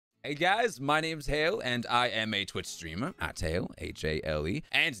Hey guys, my name's Hale, and I am a Twitch streamer at Hale, H-A-L-E,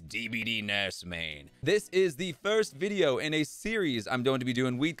 and DBD Nurse Main. This is the first video in a series I'm going to be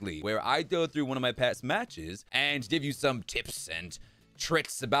doing weekly, where I go through one of my past matches and give you some tips and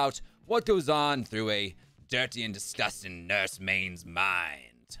tricks about what goes on through a dirty and disgusting Nurse Main's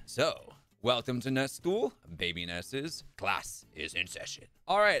mind. So, welcome to nurse school, baby nurses. Class is in session.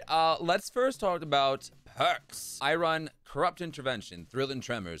 All right, let's first talk about perks. I run Corrupt Intervention, Thrill and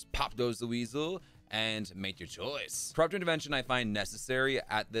Tremors, Pop Goes The Weazel, and Make Your Choice. Corrupt Intervention I find necessary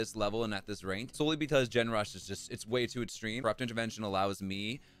at this level and at this rank, solely because Gen Rush is just, it's way too extreme. Corrupt Intervention allows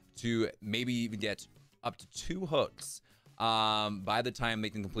me to maybe even get up to 2 hooks by the time they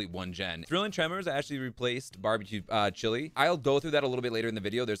can complete 1 gen. Thrill and Tremors I actually replaced barbecue chili. I'll go through that a little bit later in the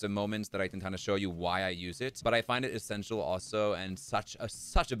video. There's a moments that I can kind of show you why I use it, but I find it essential also, and such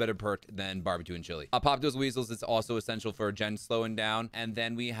a better perk than barbecue and chili. Pop Those Weasels is also essential for gen slowing down. And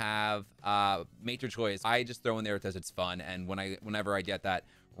then we have Make Your Choice. I just throw in there because it's fun, and whenever I get that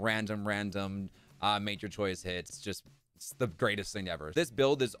random Make Your Choice hit, it's the greatest thing ever. This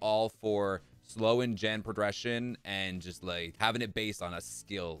build is all for slow in gen progression and just like having it based on a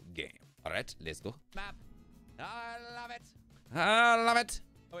skill game. All right, let's go. Map. I love it. I love it.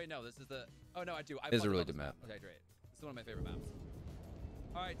 Oh wait, no, this is the. Oh no, I do. This is a really good map. Okay, great. This is one of my favorite maps.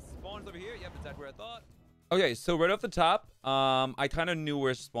 All right, spawn's over here. Yep, exactly where I thought. Okay, so right off the top, I kind of knew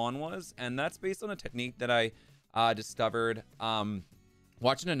where spawn was, and that's based on a technique that I discovered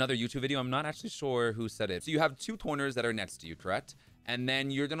watching another YouTube video. I'm not actually sure who said it. So you have 2 corners that are next to you, correct? And then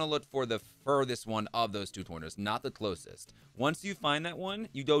you're going to look for the furthest one of those 2 corners, not the closest. Once you find that one,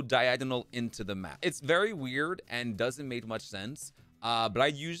 you go diagonal into the map. It's very weird and doesn't make much sense, but I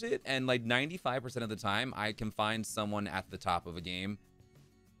use it, and like 95% of the time, I can find someone at the top of a game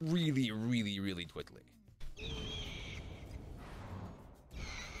really quickly. All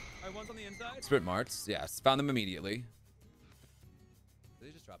right, one's on the inside. Sprint marks, yes. Found them immediately. Did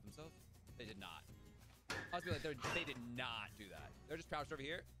they just drop themselves? They did not. I was like, they did not do that. They're just crouched over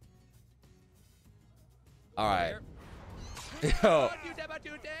here. All right. Yo.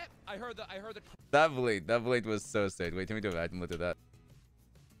 I heard the. That blink was so sick. Wait, let me do it. I can look at that.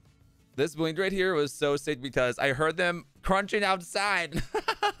 This blink right here was so sick because I heard them crunching outside.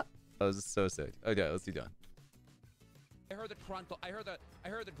 That was so sick. Okay, let's keep going. I heard the crunch. I heard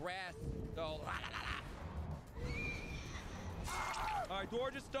the grass go. La, la, la, la. All right,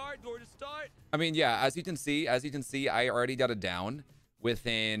 door to start. I mean, yeah, as you can see, I already got it down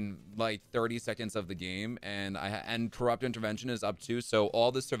within like 30 seconds of the game, and Corrupt Intervention is up too. So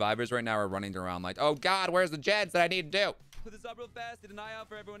all the survivors right now are running around like, oh God, where's the gens that I need to do? Put this up real fast. Did an eye out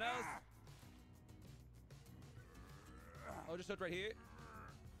for everyone else. Oh, just right here.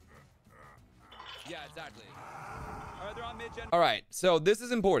 Yeah, exactly. All right, they're on mid-gen. All right, so this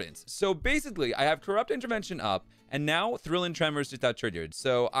is important. So basically, I have Corrupt Intervention up, and now Thrill and Tremors just got triggered.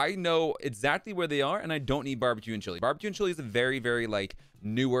 So I know exactly where they are, and I don't need barbecue and chili. Barbecue and chili is a very like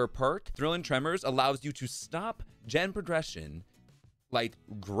newer perk. Thrill and Tremors allows you to stop gen progression like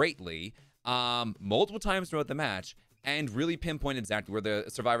greatly multiple times throughout the match and really pinpoint exactly where the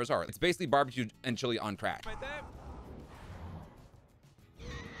survivors are. It's basically barbecue and chili on crack. Right there.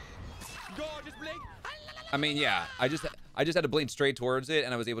 Gorgeous blink. I mean, yeah, I just had to blink straight towards it,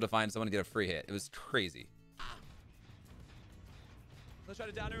 and I was able to find someone to get a free hit. It was crazy. Let's try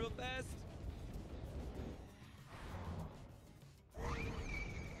to down it real fast.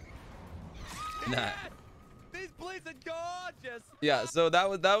 Nah. These blinks are gorgeous. Yeah, so that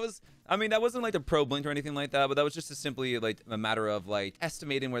was. I mean, that wasn't like a pro blink or anything like that, but that was just simply like a matter of like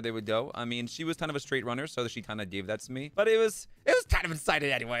estimating where they would go. I mean, she was kind of a straight runner, so she kind of gave that to me, but it was kind of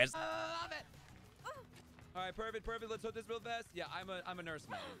excited anyways. Love it. All right, perfect. Let's hook this real fast. Yeah, I'm a nurse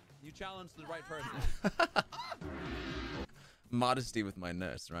man. You challenged the right person. Modesty with my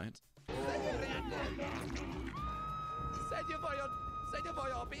nurse, right? Send you for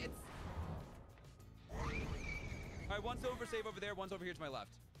your beats. All right, one's over, save over there. One's over here to my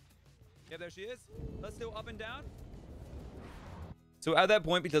left. Yeah, there she is. Let's go up and down. So at that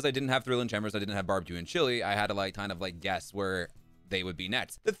point, because I didn't have Thrill and Tremors, I didn't have barbecue and chili, I had to like kind of like guess where they would be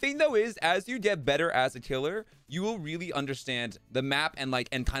next. The thing though is, as you get better as a killer, you will really understand the map and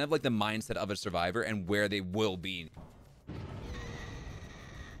kind of like the mindset of a survivor and where they will be.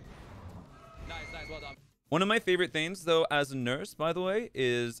 Nice, well done. One of my favorite things though as a nurse, by the way,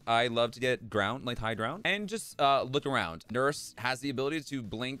 is I love to get ground, like high ground, and just look around. Nurse has the ability to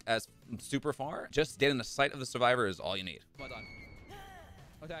blink as super far. Just getting the sight of the survivor is all you need. Well done.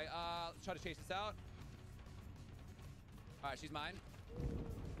 Okay, let's try to chase this out. All right, she's mine.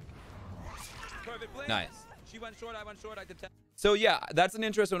 Perfect blink. Nice. She went short, I went short, I could tell. So yeah, that's an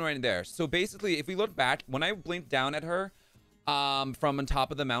interesting one right there. So basically, if we look back, when I blinked down at her from on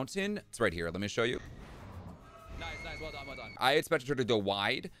top of the mountain, it's right here. Let me show you. Nice, nice. Well done, well done. I expected her to go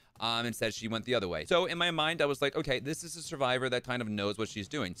wide. Instead, she went the other way. So in my mind, I was like, okay, this is a survivor that kind of knows what she's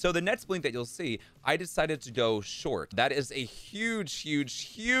doing. So the next blink that you'll see, I decided to go short. That is a huge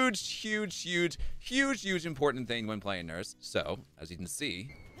important thing when playing nurse. So as you can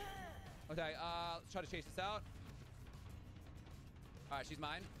see. Okay, let's try to chase this out. All right, she's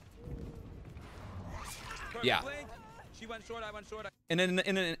mine. Perfect yeah. Blink. She went short, I went short. And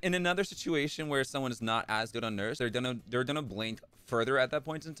in another situation where someone is not as good on nurse, they're gonna blink further at that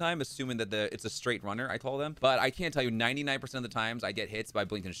point in time, assuming that it's a straight runner, I call them. But I can't tell you, 99% of the times I get hits by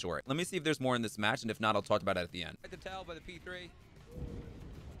blinking short. Let me see if there's more in this match, and if not, I'll talk about it at the end. I can tell by the P3.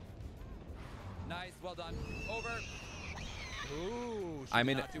 Nice, well done. Over. Ooh, I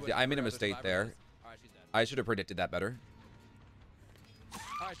made a mistake there. All right, she's dead. I should have predicted that better.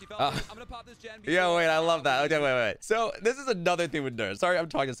 All right, she fell. I'm gonna pop this gen. Yeah, wait, I love that. Okay, wait. So this is another thing with nerds. Sorry, I'm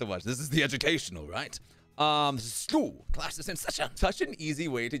talking so much. This is the educational, right? School classes in session. Such an easy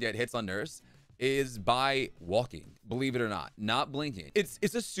way to get hits on nurse is by walking. Believe it or not blinking. It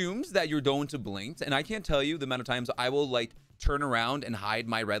assumes that you're going to blink, and I can't tell you the amount of times I will like turn around and hide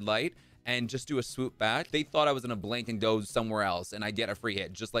my red light and just do a swoop back. They thought I was gonna blink and go somewhere else, and I get a free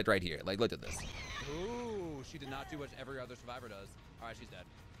hit, just like right here. Like, look at this. Ooh, she did not do what every other survivor does. All right, she's dead.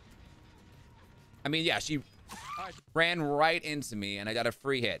 I mean, yeah, she ran right into me, and I got a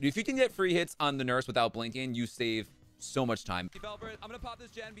free hit. If you can get free hits on the nurse without blinking, you save so much time. I'm gonna pop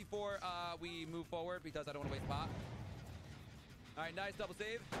this gen before we move forward because I don't want to waste pop. All right, nice double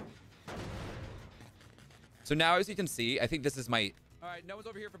save. So now, as you can see, I think this is my... All right, no one's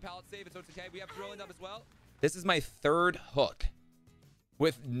over here for pallet save, so it's okay. We have drilling up as well. This is my third hook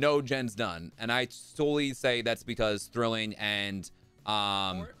with no gens done, and I solely say that's because thrilling and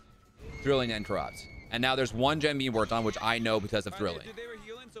corrupt. And now there's one gen being worked on, which I know because of thrilling. They were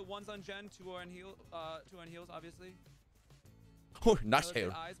healing, so one's on gen, two are on heals, obviously. Oh, nice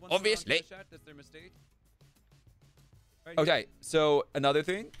heal. Obviously. That's their mistake. Okay, so another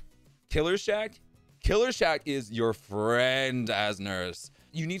thing, Killer Shack. Killer Shack is your friend as nurse.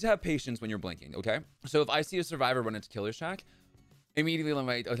 You need to have patience when you're blinking, okay? So if I see a survivor run into Killer Shack, immediately I'm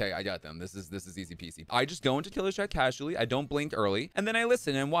like, okay, I got them. This is easy peasy. I just go into Killer Shack casually. I don't blink early, and then I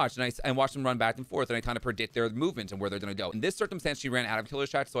listen and watch, and I watch them run back and forth, and I kind of predict their movement and where they're gonna go. In this circumstance, she ran out of Killer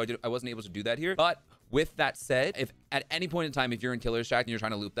Shack, so I wasn't able to do that here. But with that said, if at any point in time, if you're in Killer Shack and you're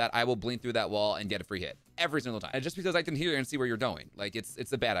trying to loop that, I will blink through that wall and get a free hit every single time. And just because I can hear and see where you're going, like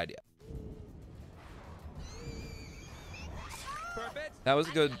it's a bad idea. Perfect. That was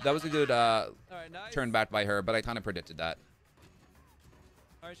a good right, nice. Turn back by her, but I kind of predicted that.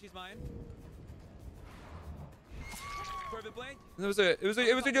 All right, she's mine. Perfect blink. It was a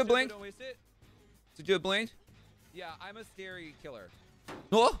good blink. Don't waste it. It's a good blink. Yeah, I'm a scary killer.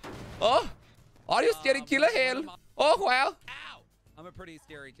 Oh, are you a scary killer, Hale? Oh wow. Ow. I'm a pretty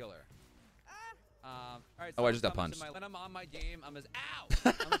scary killer. All right. So I just got punched. When I'm on my game, I'm ow.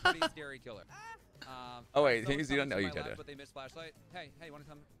 I'm a pretty scary killer. Oh wait, things you don't know each other. But they missed flashlight. Hey, you want to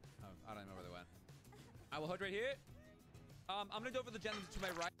come? Oh, I don't know where they went. I will hold right here. I'm gonna go for the gen to my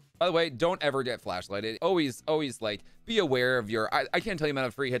right. By the way, don't ever get flashlighted. Always like be aware of your. I can't tell you the amount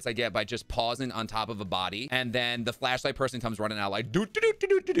of free hits I get by just pausing on top of a body, and then the flashlight person comes running out like do,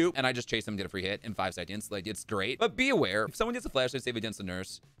 and I just chase them and get a free hit in 5 seconds. Like it's great, but be aware if someone gets a flashlight save against a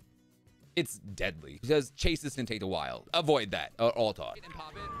nurse, it's deadly because chases can take a while. Avoid that. All talk. And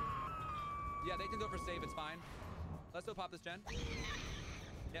pop it. Yeah, they can go for save. It's fine. Let's go pop this gen.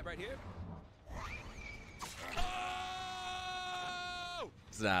 Yep, right here. Oh!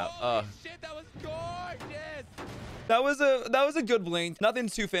 Snap. Holy shit, that was gorgeous. That was a good blink. Nothing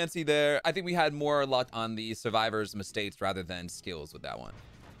too fancy there. I think we had more luck on the survivor's mistakes rather than skills with that one.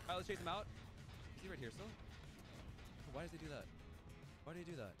 All right, let's chase him out. Is he right here still? Why does he do that? Why do you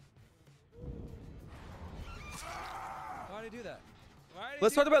do that? Why did he do that?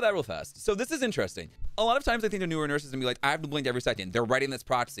 Let's talk about that real fast. So this is interesting. A lot of times I think the newer nurses are gonna be like, I have to blink every second. They're writing this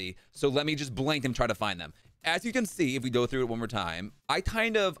proxy, so let me just blink and try to find them. As you can see, if we go through it one more time, I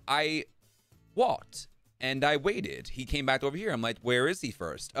walked and I waited. He came back over here. I'm like, where is he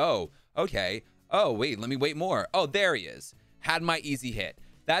first? Oh, okay. Oh, wait, let me wait more. Oh, there he is. Had my easy hit.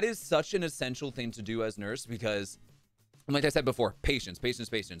 That is such an essential thing to do as nurse because, like I said before, patience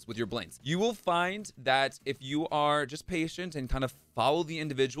with your blinks. You will find that if you are just patient and kind of follow the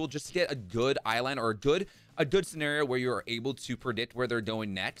individual, just to get a good eyeline or a good scenario where you're able to predict where they're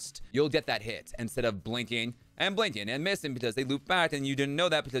going next, you'll get that hit instead of blinking and missing because they loop back and you didn't know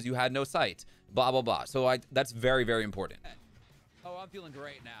that because you had no sight. Blah, blah, blah. So that's very, very important. Oh, I'm feeling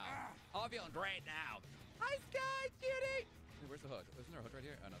great now. Oh, I'm feeling great now. Hi, Sky, cutie. Wait, where's the hook? Isn't there a hook right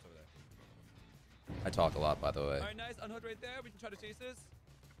here? Oh, no, it's over there. I talk a lot, by the way. All right, nice. Unhook right there. We can try to chase this.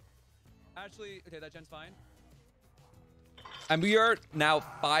 Actually, okay, that gen's fine. And we are now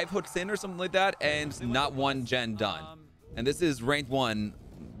 5 hooks in or something like that, and not one gen done. And this is rank 1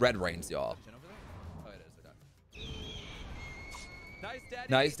 red reigns, y'all. Oh, it is. Okay. Nice, daddy.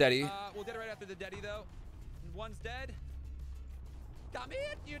 Nice, daddy. We'll get it right after the daddy, though. One's dead. Come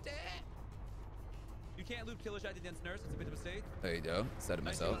here, you dead. You can't loop killer shot against nurse. It's a bit of a mistake. There you go. Said it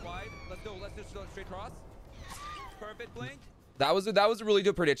myself. Wide. Let's go. Let's just go straight cross. Perfect blink. That was a really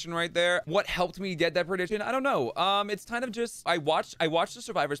good prediction right there. What helped me get that prediction? I don't know. It's kind of just I watched the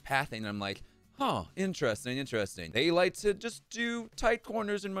survivors pathing and I'm like, huh, interesting. They like to just do tight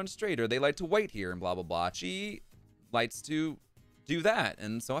corners and run straight, or they like to wait here and blah blah blah. She likes to do that,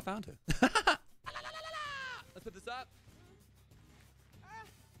 and so I found her. Let's put this up.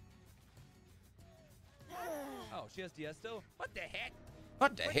 Oh, she has DS still? What the heck?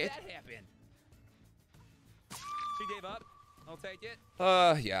 What the heck? When did that happen? She gave up. I'll take it.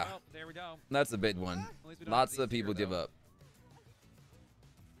 Yeah. Oh, there we go. That's a big one. Lots of people give up.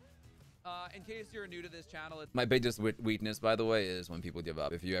 In case you're new to this channel, my biggest weakness, by the way, is when people give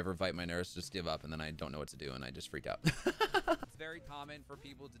up. If you ever fight my nurse, just give up, and then I don't know what to do, and I just freak out. It's very common for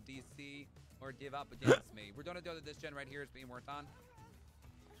people to DC or give up against me. We're gonna do that this gen right here is being worked on.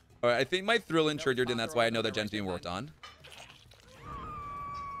 All right, I think my Thrillin triggered, and that's why I know that gen's being worked on.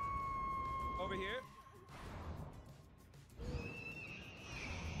 Over here.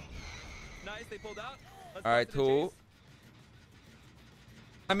 Nice, they pulled out. All right, cool.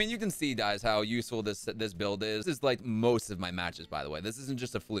 I mean, you can see, guys, how useful this build is. This is like most of my matches, by the way. This isn't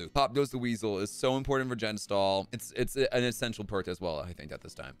just a fluke. Pop Goes The Weazel is so important for gen stall. It's an essential perk as well, I think, at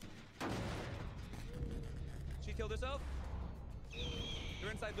this time. She killed herself.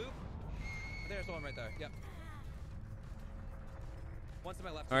 You're inside loop. There's the one right there. Yep. One's to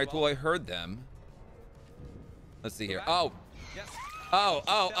my left. All right, cool. I heard them. Let's see here. Oh. Yes.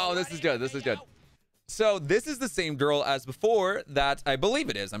 Oh, this is good. This is good. So this is the same girl as before that I believe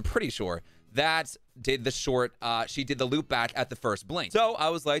it is. I'm pretty sure that did the short. She did the loop back at the first blink. So I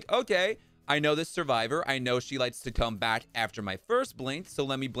was like, okay, I know this survivor. I know she likes to come back after my first blink. So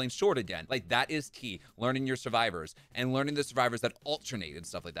let me blink short again. Like, that is key. Learning your survivors and learning the survivors that alternate and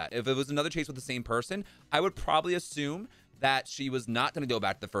stuff like that. If it was another chase with the same person, I would probably assume that she was not going to go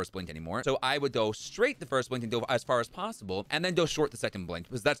back to the first blink anymore. So I would go straight the first blink and go as far as possible, and then go short the second blink,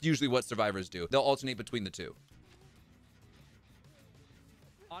 because that's usually what survivors do. They'll alternate between the two.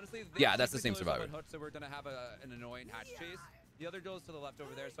 Honestly, yeah, that's the same survivor. Hook, so we're going to have an annoying hatch chase. The other goes to the left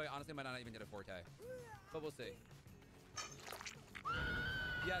over there, so I honestly might not even get a 4K. But we'll see.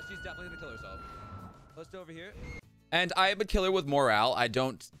 Yeah, she's definitely going to kill herself. Let's go over here. And I am a killer with morale. I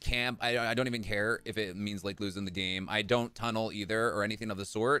don't camp. I don't even care if it means like losing the game. I don't tunnel either or anything of the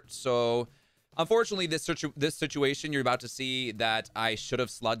sort. So unfortunately, this situation, you're about to see that I should have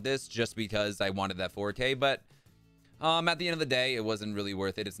slugged this just because I wanted that 4K. But at the end of the day, it wasn't really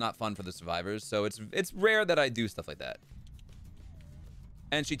worth it. It's not fun for the survivors. So it's rare that I do stuff like that.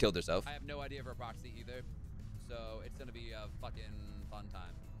 And she killed herself. I have no idea of her proxy either. So it's going to be a fucking fun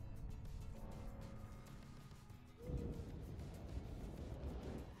time.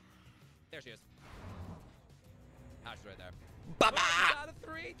 There she is. Ah, she's right there. Baba! Got a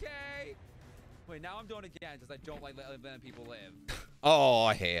 3K! Wait, now I'm doing it again because I don't like letting people live. Oh,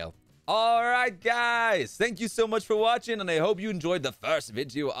 Hale. All right, guys. Thank you so much for watching, and I hope you enjoyed the first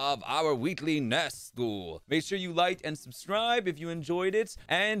video of our weekly nurse school. Make sure you like and subscribe if you enjoyed it,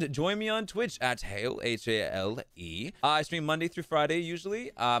 and join me on Twitch at Hale, H-A-L-E. I stream Monday through Friday,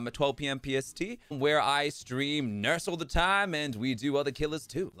 usually, at 12 p.m. PST, where I stream nurse all the time, and we do other killers,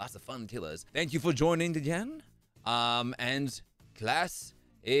 too. Lots of fun killers. Thank you for joining again, and class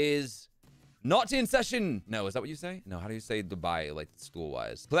is not in session. No, is that what you say? No, how do you say goodbye, like,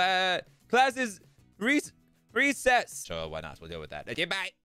 school-wise? Class is recess. Sure, why not? We'll deal with that. Okay, bye.